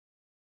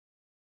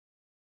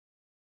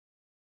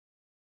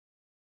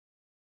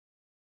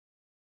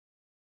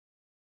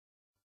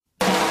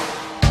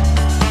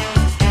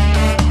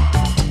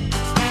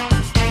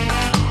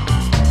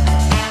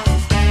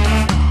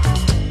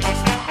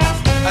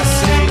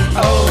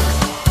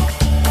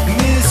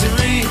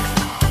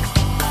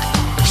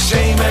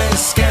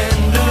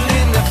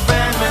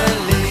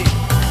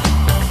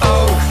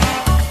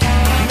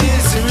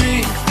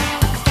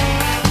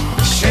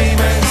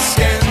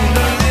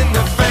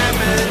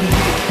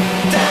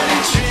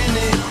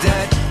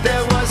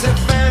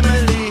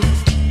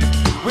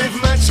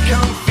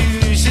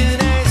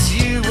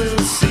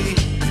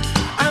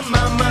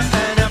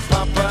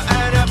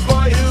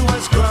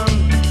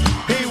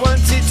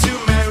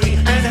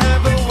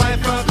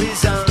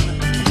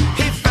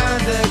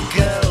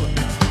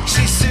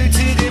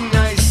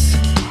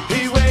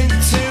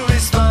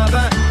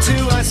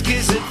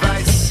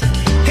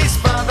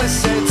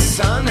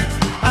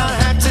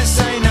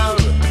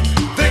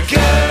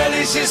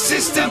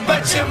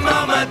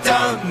mama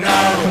don't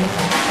know.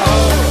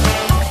 Oh,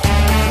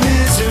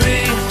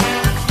 misery,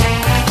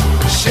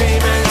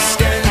 shame and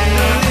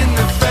scandal in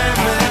the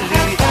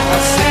family. I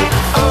say,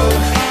 oh,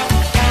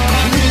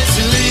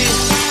 misery,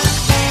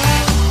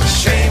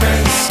 shame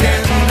and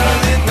scandal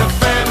in the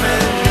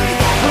family.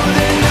 Oh,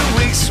 then the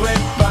weeks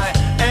went by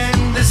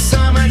and the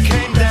summer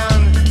came down.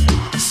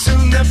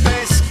 Soon the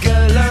best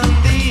girl on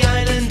the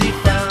island he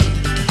found.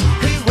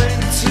 He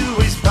went to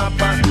his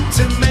papa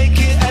to make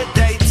it a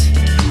date.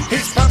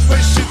 His papa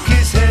shook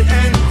his head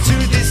and to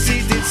this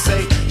he did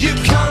say, you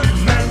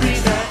can't marry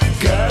that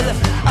girl.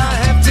 I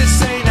have to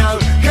say no,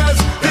 cause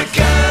the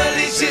girl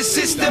is your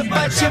sister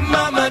but your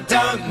mama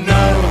don't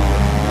know.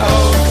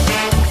 Oh,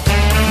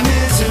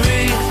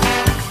 misery,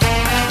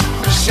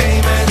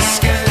 shame and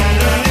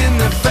scandal in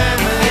the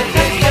family.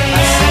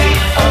 I say,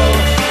 oh,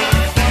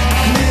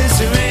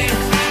 misery,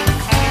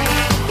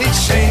 it's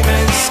shame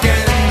and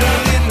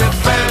scandal in the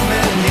family.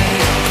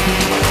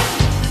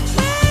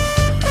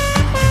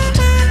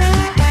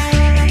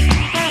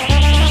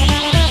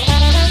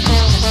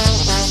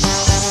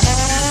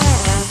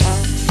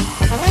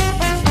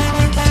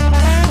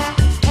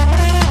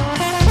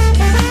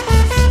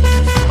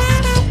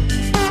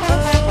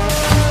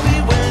 He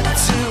went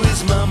to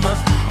his mama,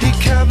 he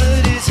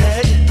covered his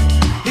head.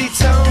 He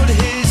told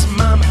his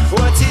mum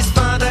what his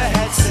father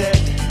had said.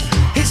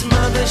 His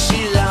mother,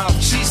 she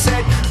laughed, she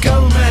said,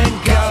 go man,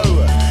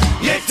 go.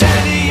 Your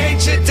daddy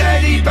ain't your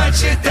daddy,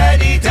 but your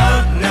daddy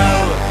don't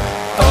know.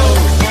 Oh,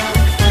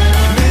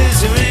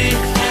 misery,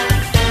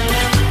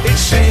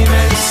 it's shame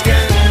and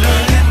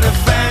scandal in the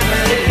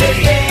family.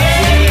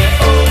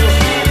 Oh,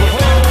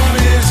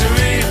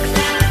 misery,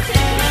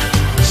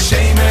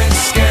 shame and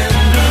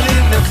scandal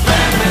in the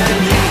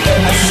family.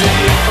 I say,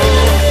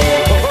 oh,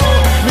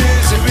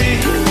 misery,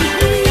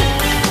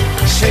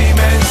 shame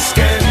and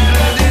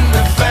scandal in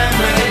the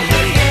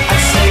family. I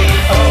say,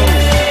 oh,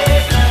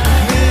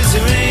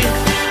 misery,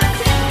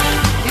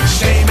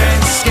 shame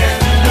and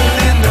scandal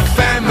in the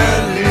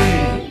family.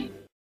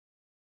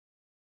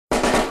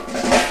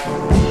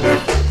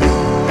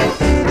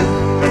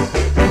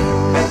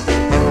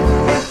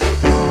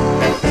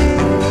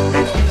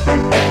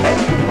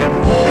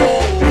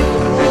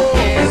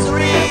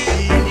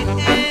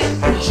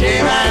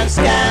 Shame and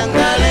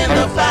scandal in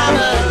the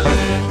family.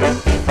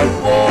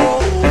 Oh,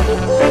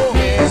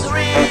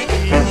 misery.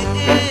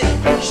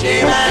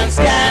 Shame and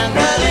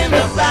scandal in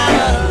the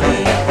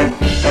family.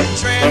 In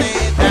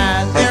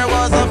Trinidad there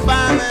was a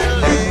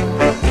family.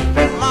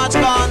 Much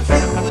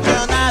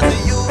confusion as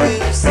you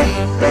will see.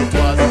 It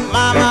was a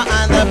mama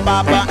and a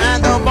papa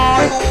and a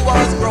boy who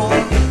was grown.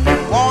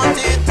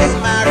 Wanted to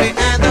marry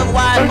and the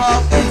wife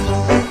of his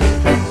own.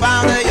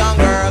 Found a young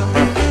girl,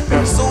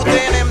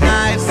 suiting him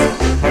nice.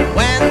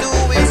 Went to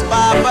his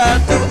papa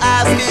to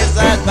ask his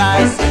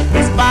advice.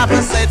 His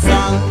papa said,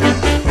 son,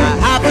 I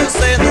have to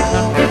say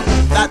no.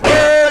 That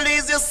girl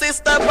is your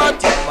sister,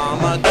 but your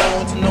mama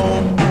don't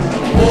know.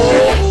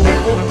 Oh,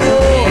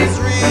 it's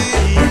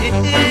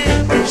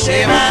real.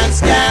 Shame and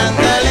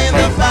scandal in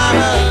the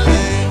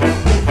family.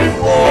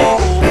 Oh,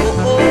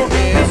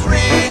 it's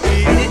real.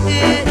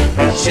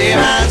 Shame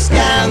and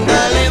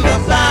scandal in the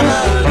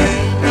family.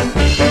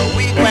 The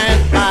week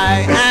went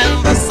by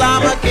and the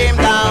summer came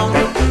down.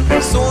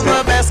 Soon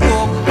the best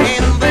cook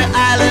in the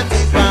island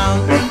he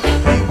found.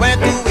 He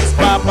went to his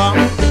papa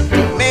to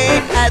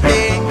make a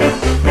day.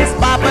 His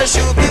papa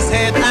shook his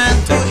head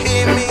and to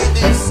him he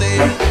did say,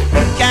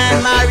 you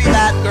can't marry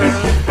that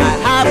girl. I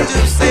have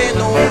to say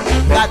no.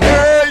 That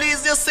girl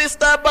is your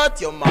sister but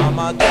your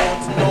mama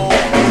don't know.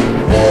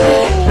 Oh,